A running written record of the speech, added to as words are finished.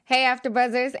Hey,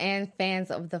 AfterBuzzers and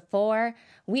fans of The Four.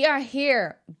 We are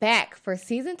here back for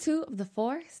Season 2 of The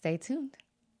Four. Stay tuned.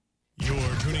 You're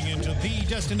tuning into the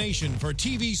destination for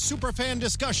TV superfan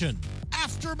discussion,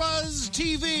 AfterBuzz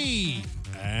TV.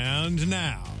 And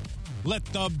now, let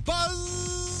the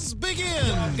buzz begin.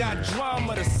 Y'all got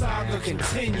drama, the saga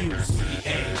continues.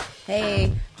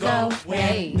 Hey, go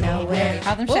away, nowhere.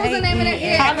 Harlem What was Shake. the name of that?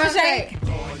 Yeah, Harlem Shake.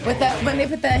 With the, when they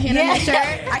put the hand on the shirt.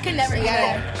 I can never get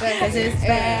that. Because it's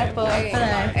bad boy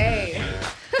fun. Hey.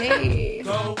 Hey.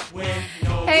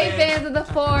 Hey, fans of The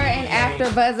Four and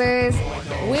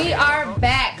AfterBuzzers. We are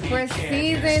back for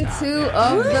Season 2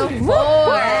 of The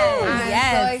Four.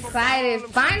 I'm so excited.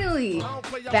 Finally,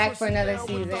 back for another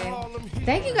season.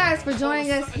 Thank you guys for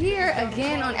joining us here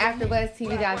again on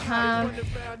AfterBuzzTV.com.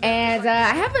 And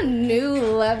I have a new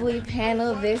lovely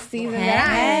panel this season that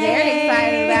I'm very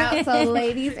excited about. So,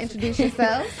 ladies, introduce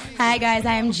yourselves. Hi, guys.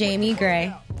 I am Jamie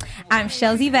Gray. I'm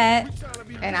Shelzy Vet.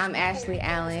 And I'm Ashley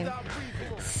Allen.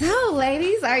 So,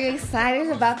 ladies, are you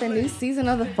excited about the new season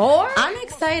of The Four? I'm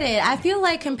excited. I feel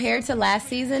like compared to last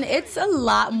season, it's a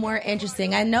lot more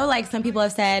interesting. I know, like, some people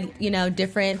have said, you know,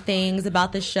 different things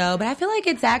about the show, but I feel like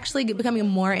it's actually becoming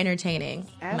more entertaining,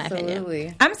 in my opinion.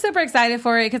 Absolutely. I'm super excited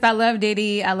for it because I love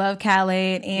Diddy, I love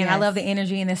Khaled, and I love the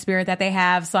energy and the spirit that they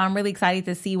have. So I'm really excited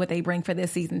to see what they bring for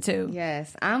this season 2.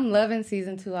 Yes, I'm loving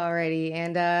season 2 already.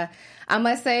 And I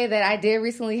must say that I did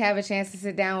recently have a chance to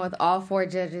sit down with all 4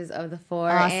 judges of The Four.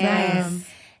 Awesome. And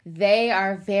they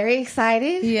are very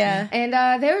excited. Yeah.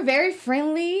 And they were very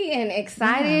friendly and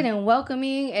excited and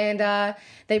welcoming. And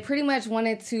they pretty much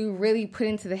wanted to really put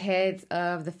into the heads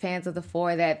of the fans of The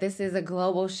Four that this is a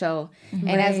global show. And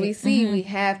as we see, we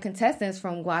have contestants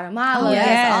from Guatemala.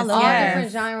 Yes, all yes.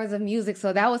 different genres of music.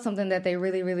 So that was something that they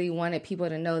really, really wanted people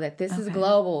to know, that this is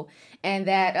global. And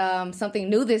that something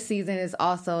new this season is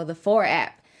also the 4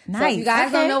 app. Nice. So if you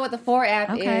guys don't know what the 4 app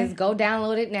Okay. is, go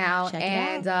download it now. Check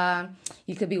it and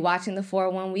you could be watching the 4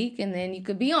 one week, and then you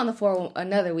could be on the 4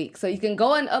 another week. So you can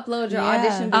go and upload your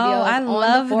audition videos I on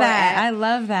love the 4 that. app. I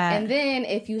love that. And then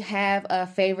if you have a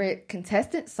favorite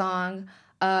contestant song,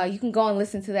 you can go and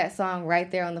listen to that song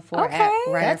right there on the 4 app.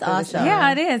 Right That's after the awesome. show.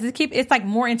 Yeah, it is. It's like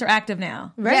more interactive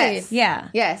now. Right. Yes. Yeah.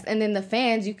 Yes. And then the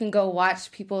fans, you can go watch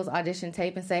people's audition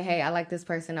tape and say, hey, I like this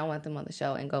person. I want them on the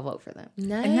show, and go vote for them.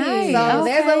 Nice. So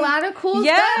there's a lot of cool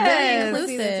Yes. stuff. Very in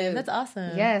season inclusive. 2. That's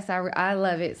awesome. Yes, I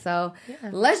love it. So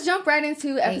let's jump right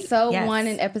into episode Yes. 1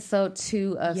 and episode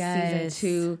 2 of Yes.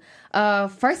 season 2.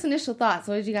 First initial thoughts.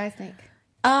 What did you guys think?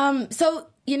 So,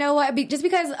 you know what? Just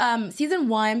because season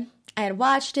 1, I had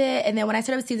watched it, and then when I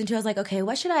started with season 2, I was like, okay,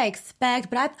 what should I expect?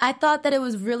 But I thought that it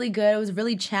was really good. It was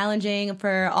really challenging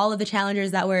for all of the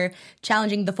challengers that were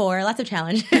challenging the 4. Lots of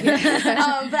challenge. But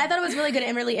I thought it was really good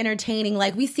and really entertaining.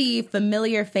 Like, we see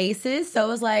familiar faces, so it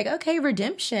was like, okay,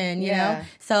 redemption, you know?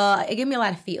 So it gave me a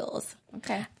lot of feels.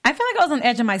 Okay. I feel like I was on the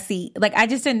edge of my seat. Like, I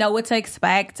just didn't know what to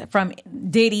expect from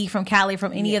Diddy, from Khaled,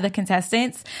 from any of the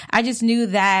contestants. I just knew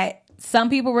that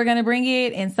some people were going to bring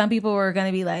it and some people were going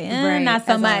to be like, not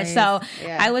so as much. always. So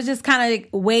Yeah. I was just kind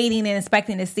of waiting and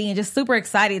expecting to see and just super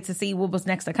excited to see what was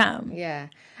next to come. Yeah.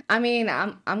 I mean,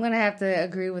 I'm going to have to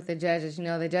agree with the judges. You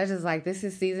know, the judges like, this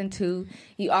is season 2.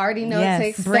 You already know what to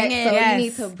expect, Bring it. so Yes. you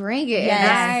need to bring it.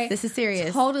 Yes. And This is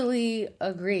serious. Totally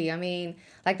agree. I mean,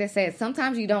 like they said,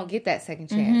 sometimes you don't get that second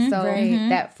chance. So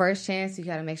that first chance, you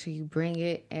got to make sure you bring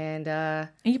it and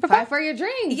you perform- fight for your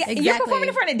dreams. Yeah, Exactly. you're performing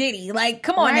in front of Diddy. Like,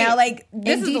 come on Right. now. Like,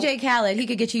 this And is DJ Khaled, he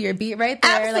could get you your beat right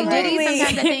there. Like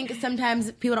Absolutely. Diddy,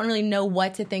 sometimes people don't really know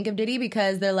what to think of Diddy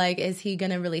because they're like, is he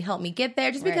gonna really help me get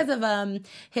there? Just because of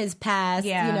his past,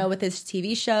 Yeah. you know, with his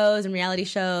TV shows and reality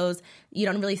shows, you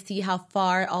don't really see how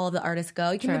far all of the artists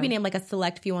go. You can maybe name like a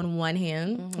select few on one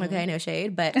hand. Okay, no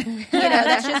shade, but you know,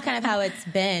 that's just kind of how it's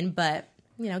been. But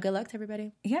you know, good luck to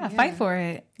everybody. Yeah, fight for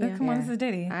it. Come on, this is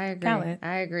Diddy. I agree. Khaled.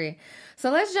 I agree.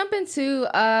 So let's jump into,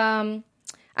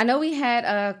 I know we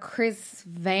had Chris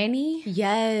Vanny.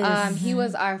 Yes. He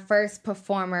was our first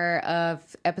performer of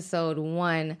episode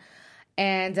 1.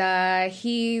 And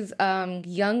he's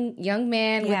young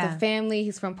man with a family.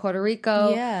 He's from Puerto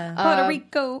Rico. Yeah. Puerto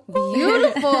Rico.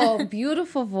 Beautiful,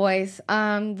 beautiful voice.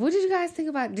 What did you guys think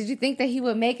about? Did you think that he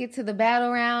would make it to the battle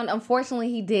round?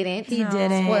 Unfortunately, he didn't. He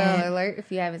didn't. Spoiler alert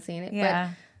if you haven't seen it.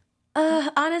 Yeah.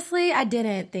 Honestly, I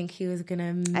didn't think he was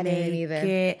gonna make I didn't either.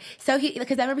 it. So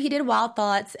because I remember he did Wild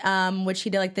Thoughts, which he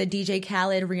did like the DJ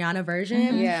Khaled Rihanna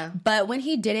version. Yeah. But when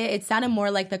he did it, it sounded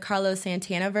more like the Carlos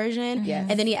Santana version. Yes.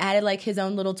 And then he added like his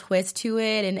own little twist to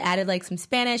it and added like some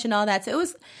Spanish and all that. So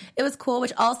it was cool.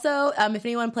 Which also, if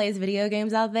anyone plays video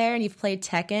games out there and you've played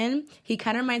Tekken, he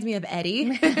kind of reminds me of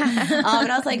Eddie. And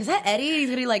I was like, is that Eddie? He's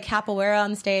gonna be like capoeira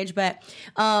on the stage, but.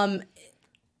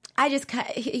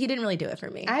 He didn't really do it for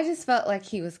me. I just felt like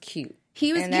he was cute.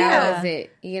 He was and cute. that was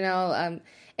it,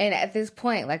 and at this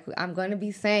point, like I'm going to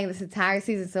be saying this entire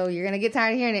season, so you're going to get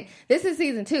tired of hearing it. This is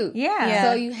season 2. Yeah.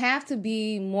 So you have to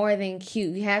be more than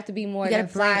cute. You have to be more than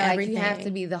fly. Like you have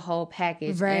to be the whole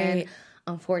package. Right. And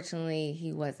unfortunately,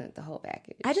 he wasn't the whole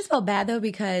package. I just felt bad though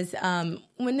because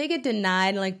when they get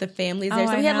denied, like the families there,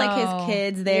 so I we had like know. his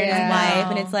kids there and his Yeah.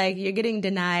 wife, and it's like you're getting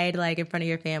denied like in front of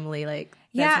your family, like.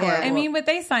 Yeah, That's I mean, but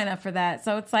they sign up for that,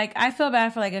 so it's like I feel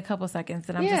bad for like a couple seconds,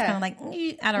 and I'm just kind of like,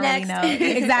 I don't Next. really know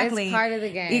exactly. It's part of the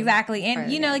game. Exactly,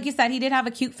 and like you said, he did have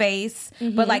a cute face,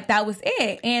 but like that was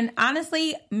it. And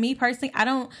honestly, me personally,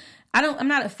 I'm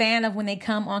not a fan of when they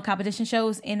come on competition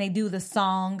shows and they do the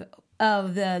song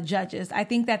of the judges. I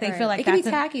think that they feel like it can that's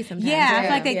be tacky sometimes. Yeah, I right? feel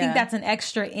like they Yeah. think that's an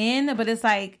extra in, but it's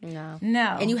like no,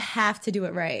 And you have to do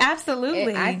it right.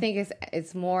 absolutely. I think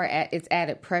it's more it's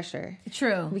added pressure.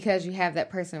 True. Because you have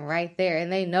that person right there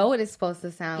and they know what it's supposed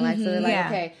to sound like. So they're like, Yeah.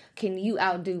 okay, can you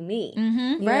outdo me?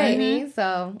 You know what I mean?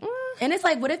 So And it's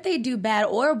like, what if they do bad,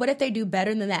 or what if they do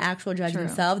better than the actual judge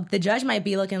themselves? The judge might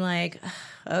be looking like,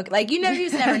 okay, like you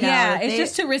just never know. Yeah, it's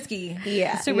just too risky.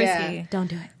 Yeah. It's too Yeah. risky. Don't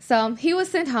do it. So he was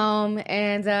sent home,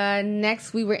 and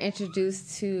next we were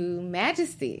introduced to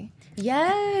Majesty.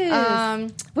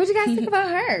 Yes. What do you guys think about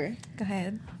her? Go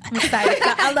ahead. I'm excited.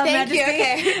 I love Thank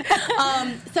Majesty. you.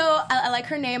 Okay. So I like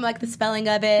her name, I like the spelling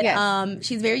of it. Yes.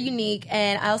 She's very unique,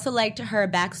 and I also liked her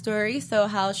backstory. So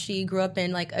how she grew up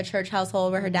in like a church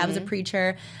household where her dad was a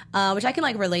preacher, which I can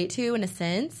like relate to in a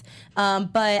sense.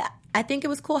 But I think it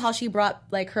was cool how she brought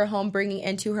like her home bringing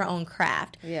into her own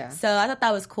craft. Yeah. So I thought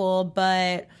that was cool,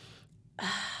 but.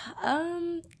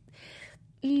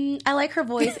 I like her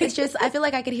voice. It's just I feel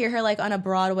like I could hear her like on a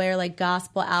Broadway or like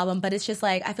gospel album, but it's just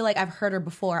like I feel like I've heard her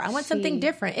before. I want something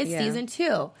different. It's season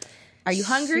 2. Are you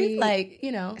hungry?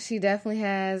 She definitely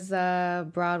has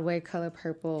Broadway color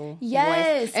purple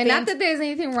Yes, voice. And not that there's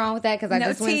anything wrong with that because I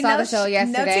just went and saw the show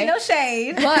yesterday. No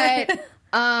shade.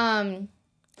 But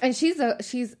and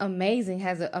she's amazing,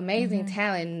 has an amazing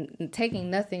talent, taking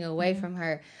nothing away from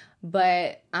her.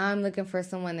 But I'm looking for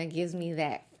someone that gives me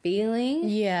that feeling.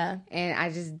 Yeah. And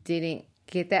I just didn't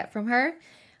get that from her.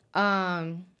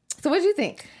 So what do you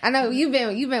think? I know you've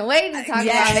been waiting to talk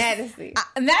about Majesty.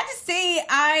 Majesty,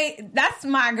 that's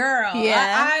my girl.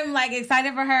 Yeah. I'm like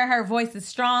excited for her. Her voice is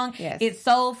strong. Yes. It's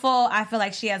soulful. I feel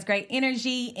like she has great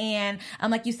energy, and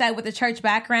like you said, with the church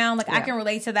background, like I can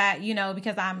relate to that,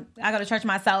 because I go to church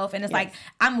myself, and it's like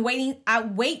I'm waiting. I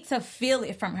wait to feel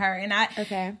it from her, and I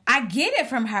get it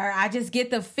from her. I just get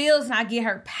the feels, and I get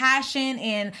her passion,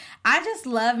 and I just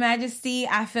love Majesty.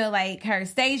 I feel like her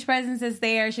stage presence is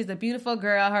there. She's a beautiful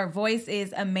girl. Her voice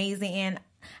is amazing, and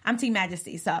I'm Team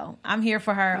Majesty, so I'm here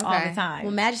for her all the time.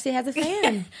 Well, Majesty has a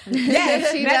fan. Yes,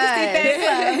 she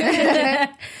Majesty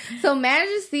does. So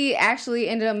Majesty actually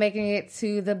ended up making it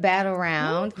to the battle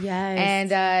round.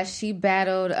 Yes. And she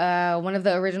battled one of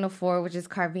the original 4, which is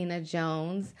Carvina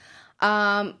Jones.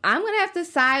 I'm going to have to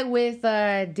side with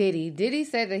Diddy. Diddy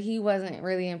said that he wasn't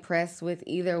really impressed with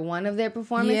either one of their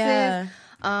performances. Yeah.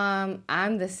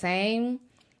 I'm the same.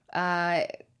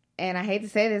 And I hate to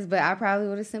say this, but I probably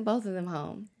would have sent both of them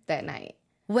home that night.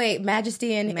 Wait,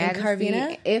 Majesty and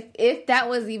Carvina? If that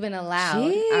was even allowed, I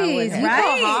would Jeez, have.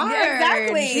 right?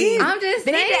 Exactly. Jeez. I'm just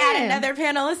They saying. need to add another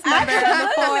panelist member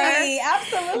before.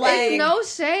 Absolutely. It's no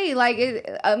shade.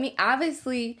 I mean,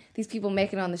 obviously, these people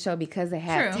make it on the show because they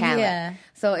have talent. Yeah.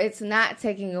 So it's not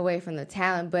taking away from the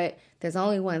talent, but there's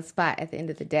only one spot at the end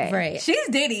of the day. Right. She's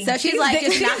Diddy. So she's like,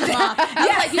 just knock them off. I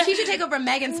was like, she should take over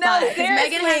Megan's spot. Because seriously.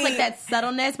 Megan has like that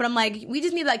subtleness, but I'm like, we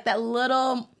just need like that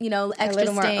little, extra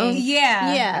little more sting. oomph.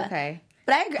 Yeah. Yeah. Okay.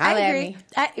 But I agree. Holla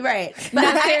at agree. me. Right. But No,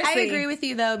 I seriously. agree with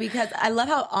you though, because I love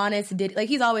how honest Diddy, like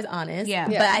he's always honest. Yeah.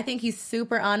 But I think he's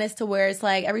super honest to where it's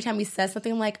like every time he says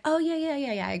something, I'm like, oh yeah,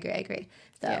 I agree.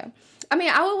 So Yeah. I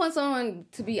mean, I would want someone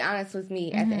to be honest with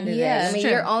me at the end of the day. Yeah, I mean,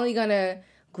 true. you're only going to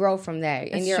grow from that.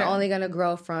 And you're only going to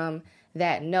grow from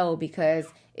that no, because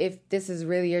if this is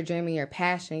really your dream and your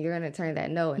passion, you're going to turn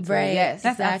that no into a yes.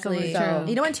 That's absolutely true.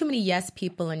 You don't want too many yes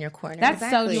people in your corner. That's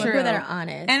so true. People that are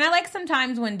honest. And I like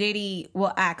sometimes when Diddy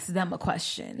will ask them a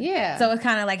question. Yeah. So it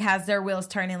kind of like has their wheels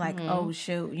turning like, oh,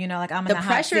 shoot. You know, like I'm in the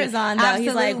pressure is on, though. Absolutely.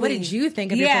 He's like, what did you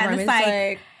think of your performance? It's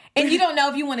like, and you don't know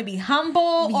if you want to be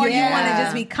humble or you want to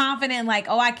just be confident, like,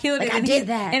 oh, I killed it. I did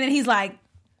that. And then he's like,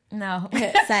 no.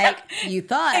 It's like, you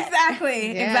thought.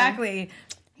 Exactly.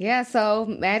 Yeah, so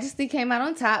Majesty came out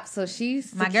on top, so she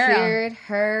secured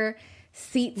her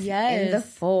seat in the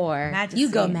 4. Majesty.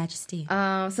 You go, Majesty.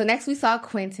 So next we saw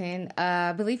Quentin.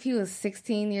 I believe he was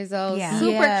 16 years old. Yeah.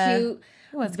 Super cute.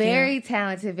 He was very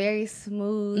talented, very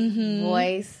smooth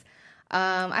voice.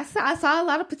 I saw a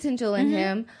lot of potential in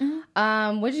him.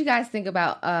 What did you guys think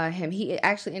about him? He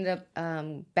actually ended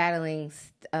up battling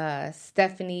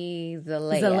Stephanie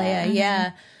Zalea.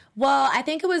 Yeah. Well, I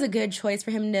think it was a good choice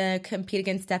for him to compete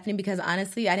against Stephanie because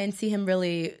honestly, I didn't see him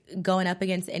really going up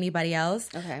against anybody else.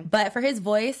 Okay. But for his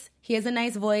voice, he has a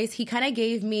nice voice. He kind of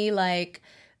gave me like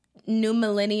new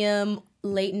millennium,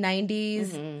 late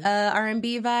 90s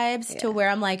R&B vibes to where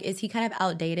I'm like, is he kind of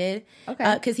outdated?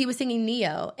 Okay. Because he was singing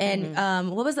Neo.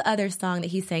 And what was the other song that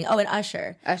he sang? Oh, and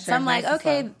Usher. So I'm like,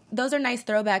 okay, those are nice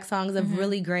throwback songs of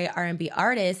really great R&B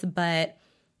artists, but,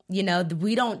 you know,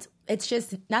 we don't... It's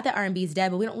just not that R&B is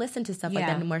dead, but we don't listen to stuff like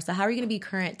that anymore. So how are you going to be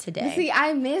current today? See,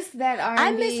 I miss that R&B.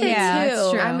 I miss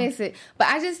it too. I miss it, but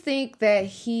I just think that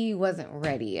he wasn't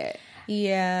ready yet.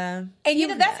 Yeah, and you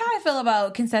know that's how I feel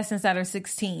about contestants that are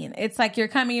 16. It's like you're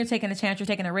coming, you're taking a chance, you're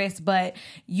taking a risk, but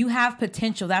you have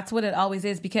potential. That's what it always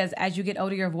is because as you get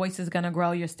older, your voice is going to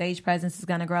grow, your stage presence is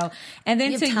going to grow, and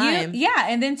then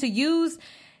to use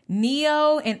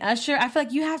Neo and Usher, I feel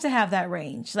like you have to have that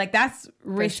range. Like, that's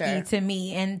risky to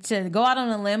me. And to go out on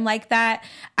a limb like that,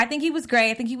 I think he was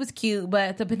great. I think he was cute,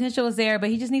 but the potential is there, but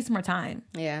he just needs some more time.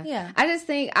 Yeah. I just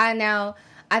think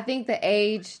I think the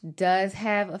age does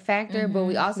have a factor, but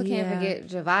we also can't forget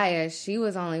Javia. She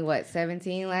was only,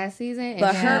 17 last season? And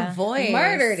but her voice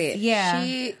murdered it. Yeah.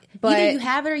 Either you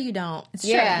have it or you don't. It's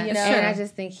true. And I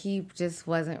just think he just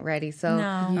wasn't ready. So,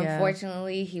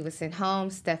 unfortunately, he was sent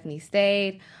home. Stephanie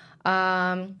stayed.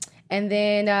 And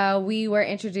then we were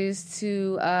introduced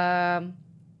to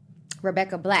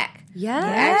Rebecca Black. Yes.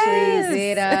 Actually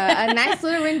did a nice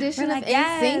little rendition of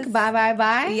NSYNC, Bye Bye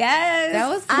Bye. Yes. That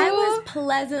was cool. I was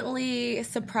pleasantly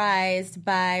surprised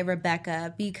by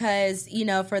Rebecca because, you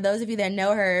know, for those of you that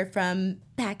know her from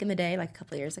back in the day, like a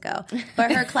couple of years ago,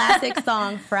 but her classic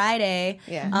song, Friday,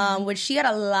 which she got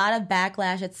a lot of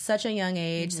backlash at such a young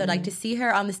age. So, like, to see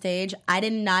her on the stage, I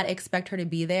did not expect her to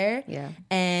be there. Yeah.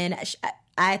 And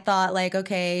I thought, like,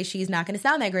 okay, she's not going to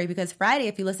sound that great because Friday,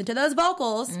 if you listen to those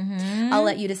vocals, I'll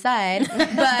let you decide.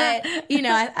 But, you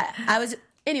know, I was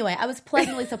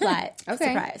pleasantly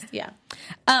surprised. Yeah.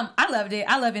 I loved it.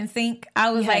 I love NSYNC.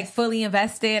 I was like fully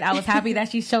invested. I was happy that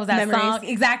she chose that song.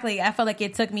 Exactly. I felt like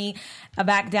it took me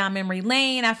back down memory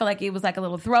lane. I feel like it was like a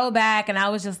little throwback and I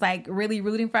was just like really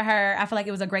rooting for her. I feel like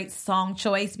it was a great song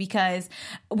choice because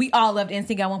we all loved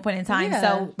NSYNC at one point in time. Yeah.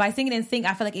 So by singing NSYNC,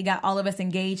 I feel like it got all of us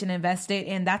engaged and invested,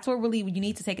 and that's where really you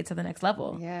need to take it to the next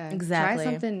level. Yeah. Exactly.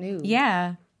 Try something new.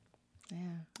 Yeah.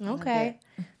 Okay.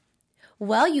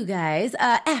 Well, you guys,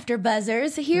 After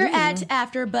Buzzers, here at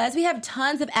AfterBuzz, we have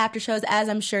tons of after shows, as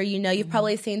I'm sure you know. You've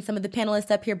probably seen some of the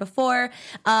panelists up here before,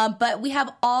 but we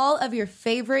have all of your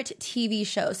favorite TV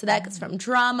shows. So that's from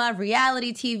drama,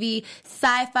 reality TV,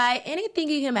 sci-fi, anything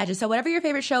you can imagine. So whatever your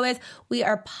favorite show is, we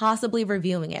are possibly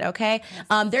reviewing it, okay?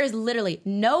 There's literally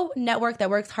no network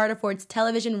that works harder for its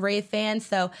television rave fans,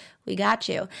 so we got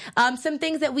you. Some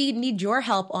things that we need your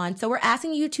help on. So we're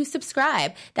asking you to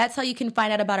subscribe. That's how you can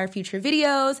find out about our future videos.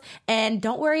 And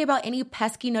don't worry about any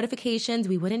pesky notifications.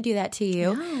 We wouldn't do that to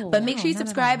you. But make sure you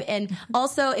subscribe. And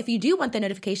also, if you do want the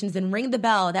notifications, then ring the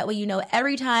bell. That way you know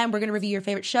every time we're going to review your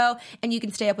favorite show and you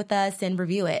can stay up with us and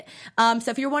review it.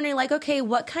 So if you're wondering, like, okay,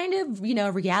 what kind of, you know,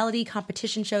 reality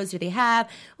competition shows do they have?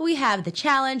 Well, we have The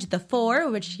Challenge, The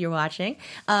 4, which you're watching,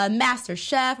 Master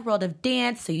Chef, World of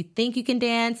Dance, So You Think You Can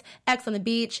Dance, X on the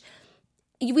Beach.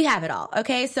 We have it all,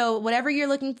 okay? So whatever you're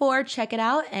looking for, check it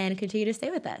out and continue to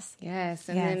stay with us. Yes,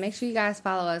 and then make sure you guys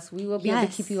follow us. We will be able to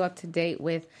keep you up to date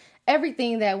with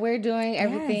everything that we're doing,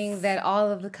 everything that all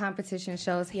of the competition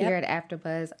shows here at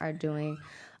AfterBuzz are doing.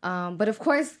 But of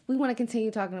course, we want to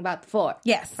continue talking about the 4.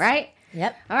 Yes. Right?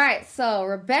 Yep. All right, so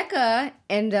Rebecca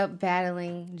ended up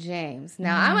battling James.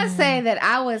 Now, I must say that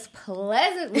I was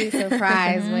pleasantly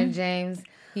surprised when James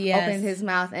opened his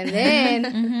mouth. And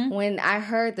then when I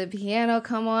heard the piano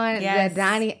come on,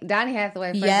 Donny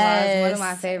Hathaway, first of all, is one of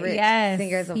my favorite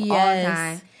singers of all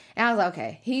time. And I was like,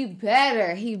 okay, he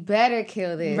better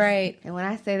kill this. Right. And when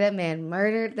I say that man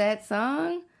murdered that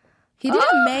song, he did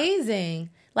amazing.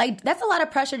 Like, that's a lot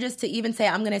of pressure just to even say,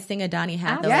 I'm going to sing a Donny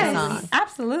Hathaway song.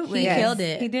 Absolutely. He killed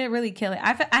it. He did really kill it.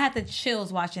 I had the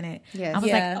chills watching it. Yes. I was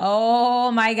like,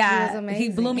 oh my God. He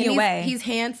blew me away. He's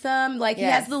handsome. Like, he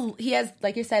has,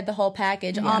 like you said, the whole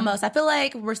package almost. I feel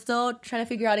like we're still trying to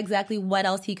figure out exactly what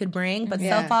else he could bring, but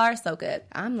so far, so good.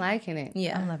 I'm liking it.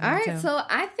 Yeah. I'm loving All it right, too. so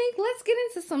I think let's get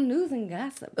into some news and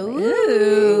gossip.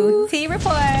 Ooh.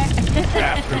 T-Report.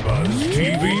 AfterBuzz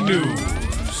TV News.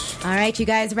 All right, you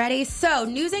guys ready? So,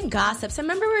 news and gossip. So,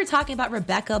 remember we were talking about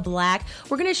Rebecca Black.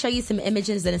 We're going to show you some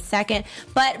images in a second.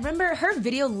 But remember, her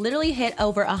video literally hit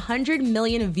over 100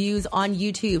 million views on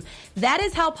YouTube. That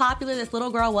is how popular this little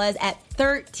girl was at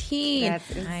 13.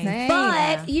 That's insane.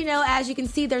 But, you know, as you can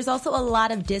see, there's also a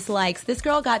lot of dislikes. This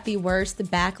girl got the worst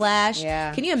backlash.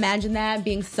 Yeah. Can you imagine that,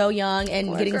 being so young and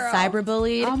Poor getting girl.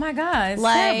 cyberbullied? Oh my God. It's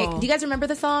Like, terrible. do you guys remember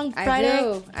the song? I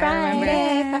do. I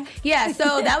remember. Yeah,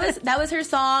 so that was her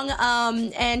song,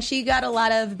 and she got a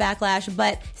lot of backlash.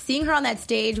 But seeing her on that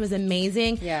stage was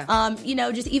amazing. Yeah. You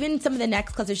know, just even some of the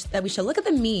next clips that we show. Look at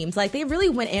the memes. Like, they really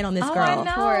went in on this girl. I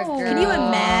know. Poor girl. Can you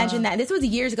imagine that? This was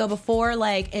years ago, before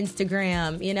like Instagram.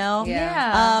 You know.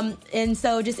 Yeah. And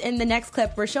so just in the next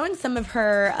clip, we're showing some of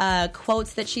her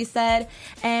quotes that she said,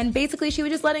 and basically she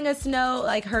was just letting us know,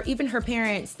 like, even her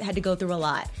parents had to go through a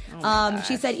lot.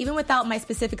 She said, even without my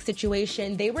specific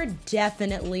situation, they were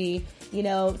definitely, you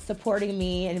know, supporting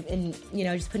me and you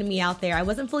know, just putting me out there. I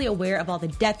wasn't fully aware of all the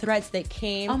death threats that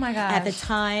came Oh my gosh. at the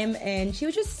time, and she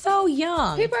was just so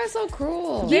young. People are so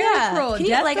cruel. Yeah, cruel. Can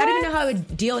you, Death like, I don't even threats? know how I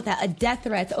would deal with that. A death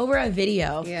threats over a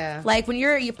video. Yeah. Like, when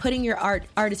you're putting your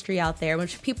artistry out there,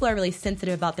 which people are really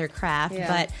sensitive about their craft. Yeah.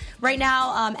 But right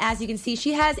now, as you can see,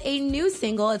 she has a new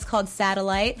single. It's called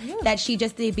Satellite, that she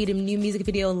just debuted a new music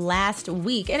video last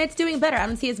week, and it's doing better. I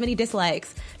don't see as many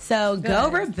dislikes. So go,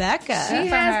 Rebecca. She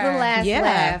for has her. the last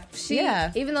laugh.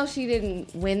 Yeah. Even though she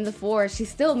didn't win the 4, she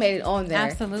still made it on there.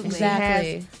 Absolutely. And she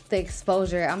Exactly. has the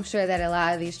exposure I'm sure that a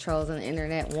lot of these trolls on the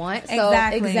internet want. So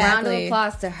Exactly. round of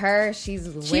applause to her. She's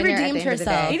the winner She at the redeemed end of the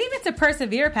herself. day. And even to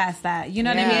persevere past that, you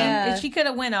know what I Yeah. mean? If she could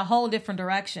have went a whole different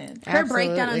direction. Her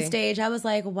breakdown on Absolutely. stage, I was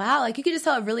like, wow. Like, you could just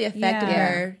tell it really affected Yeah.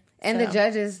 her. And So. the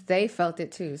judges, they felt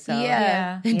it too. So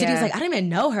Yeah. And Diddy's Yeah. like, I don't even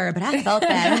know her, but I felt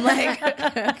that. I'm like,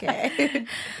 okay.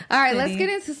 All right, let's get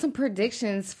into some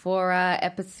predictions for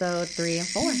episode 3 and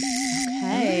 4.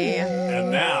 Hey. And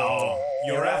now,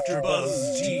 your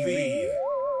AfterBuzz TV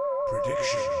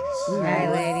predictions. All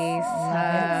right, ladies.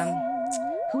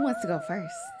 Who wants to go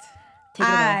first?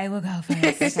 I will go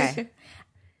first. Okay.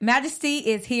 Majesty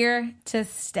is here to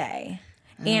stay.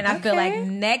 And I feel like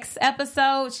next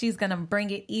episode, she's going to bring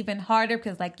it even harder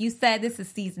because, like you said, this is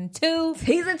season 2.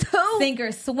 Season 2. Sink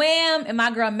or swim. And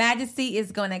my girl Majesty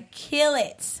is going to kill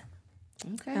it.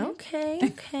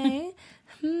 Okay.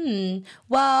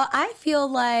 Well, I feel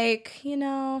like, you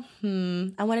know,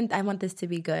 I want this to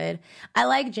be good. I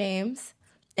like James,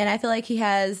 and I feel like he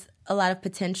has a lot of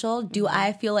potential. Do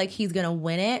I feel like he's going to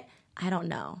win it? I don't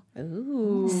know.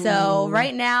 Ooh. So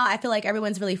right now, I feel like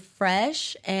everyone's really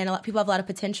fresh, and a lot of people have a lot of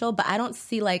potential, but I don't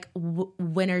see like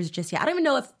winners just yet. I don't even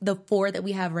know if the 4 that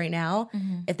we have right now,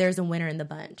 if there's a winner in the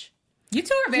bunch. You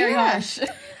two are very harsh.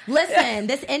 Listen,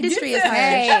 this industry is harsh.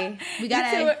 Hey. We You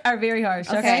got two a are very harsh.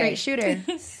 Okay. straight shooter.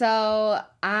 So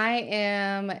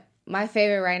my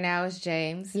favorite right now is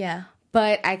James. Yeah.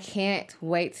 But I can't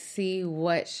wait to see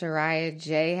what Shariah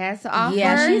J has to offer.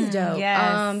 Yeah, she's dope.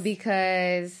 Yes.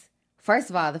 Because first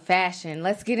of all, the fashion.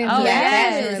 Let's get into Oh, that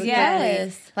yes, fashion really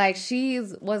yes. quickly. Like, she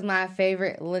was my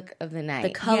favorite look of the night. The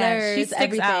colors, she sticks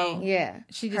everything. out. Yeah.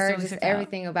 She just her, really just sticks out.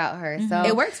 everything about her. So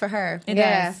It works for her. It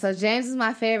yeah, does. so James is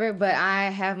my favorite, but I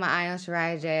have my eye on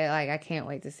Shariah J. Like, I can't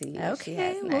wait to see what she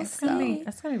has Okay, next. we'll So, see.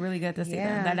 That's going to be really good to see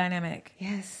Yeah. that dynamic.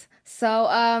 yes.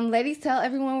 So, ladies, tell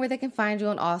everyone where they can find you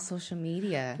on all social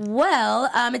media. Well,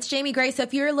 it's Jamie Gray. So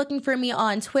if you're looking for me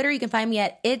on Twitter, you can find me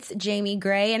at It's Jamie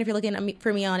Gray. And if you're looking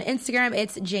for me on Instagram,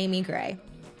 it's Jamie Gray.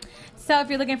 So if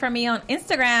you're looking for me on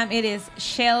Instagram, it is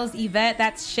Shells Yvette.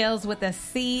 That's Shells with a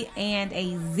C and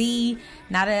a Z,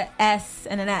 not a S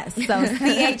and an S. So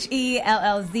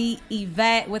CHELLZ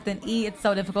Yvette with an E. It's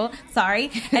so difficult.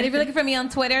 Sorry. And if you're looking for me on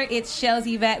Twitter, it's Shells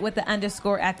Yvette with the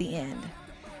 _ at the end.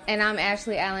 And I'm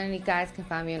Ashley Allen, and you guys can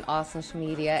find me on all social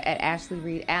media at Ashley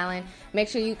Reed Allen. Make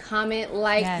sure you comment,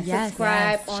 like,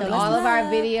 subscribe on all of our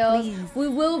videos. Please. We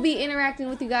will be interacting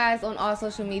with you guys on all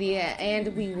social media,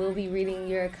 and we will be reading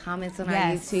your comments on our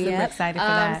YouTube. Super excited for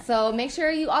that. So make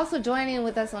sure you also join in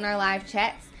with us on our live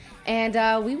chats,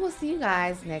 and we will see you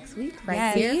guys next week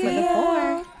here for the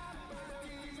 4.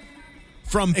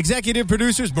 From executive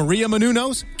producers Maria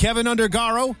Menounos, Kevin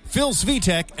Undergaro, Phil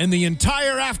Svitek, and the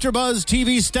entire AfterBuzz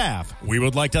TV staff, we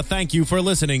would like to thank you for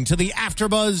listening to the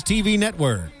AfterBuzz TV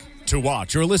network. To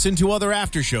watch or listen to other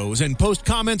after shows and post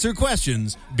comments or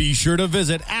questions, be sure to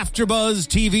visit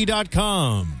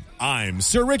AfterBuzzTV.com. I'm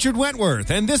Sir Richard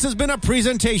Wentworth, and this has been a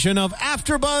presentation of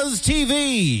AfterBuzz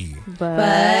TV.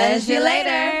 Buzz you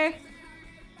later.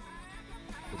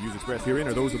 The views expressed herein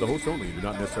are those of the hosts only and do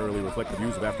not necessarily reflect the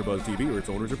views of AfterBuzz TV or its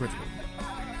owners or principals.